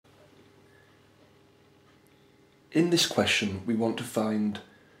In this question we want to find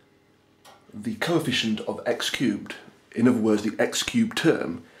the coefficient of x cubed, in other words the x cubed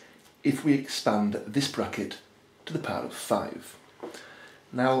term, if we expand this bracket to the power of 5.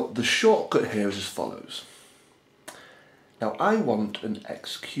 Now the shortcut here is as follows. Now I want an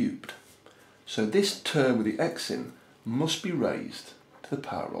x cubed, so this term with the x in must be raised to the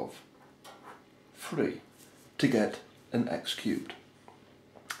power of 3 to get an x cubed.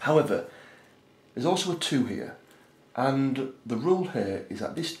 However, there's also a 2 here, and the rule here is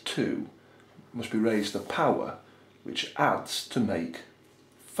that this 2 must be raised to the power which adds to make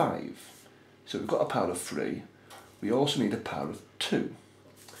 5. So we've got a power of 3, we also need a power of 2,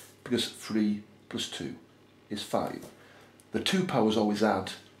 because 3 plus 2 is 5. The two powers always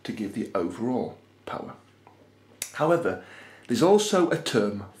add to give the overall power. However, there's also a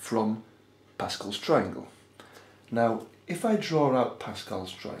term from Pascal's triangle. Now, if I draw out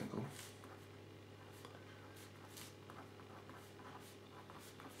Pascal's triangle,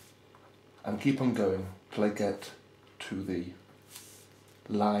 and keep on going till I get to the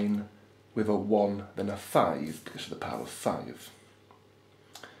line with a 1 then a 5 because of the power of 5.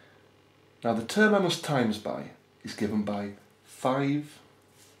 Now the term I must times by is given by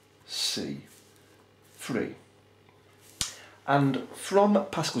 5c3. And from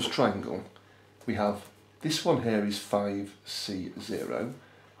Pascal's triangle we have this one here is 5c0,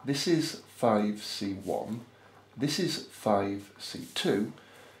 this is 5c1, this is 5c2,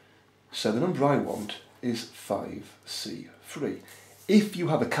 so the number I want is 5c3. If you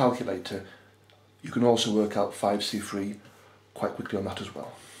have a calculator, you can also work out 5c3 quite quickly on that as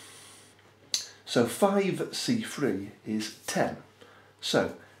well. So 5c3 is 10.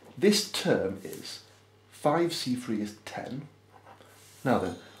 So this term is 5c3 is 10. Now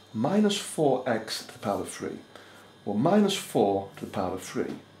then, minus 4x to the power of 3. Well, minus 4 to the power of 3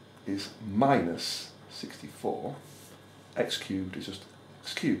 is minus 64. X cubed is just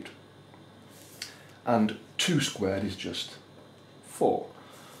x cubed. And 2 squared is just 4.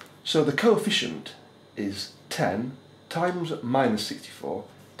 So the coefficient is 10 times minus 64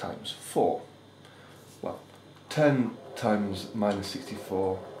 times 4. Well, 10 times minus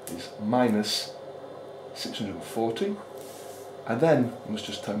 64 is minus 640. And then I must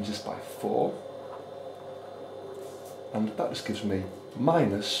just times this by 4. And that just gives me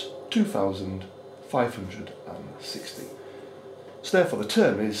minus 2,560. So therefore the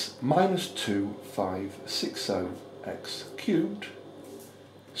term is minus 2560x cubed.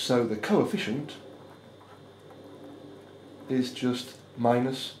 So the coefficient is just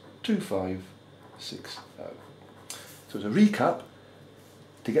minus 2560. So as a recap,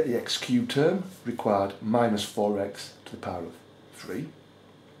 to get the x cubed term required minus 4x to the power of 3.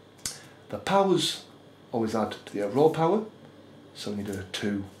 The powers always add to the overall power, so we need a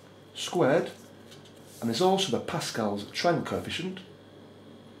 2 squared. And there's also the Pascal's triangle coefficient,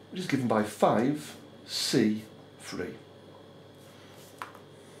 which is given by 5c3.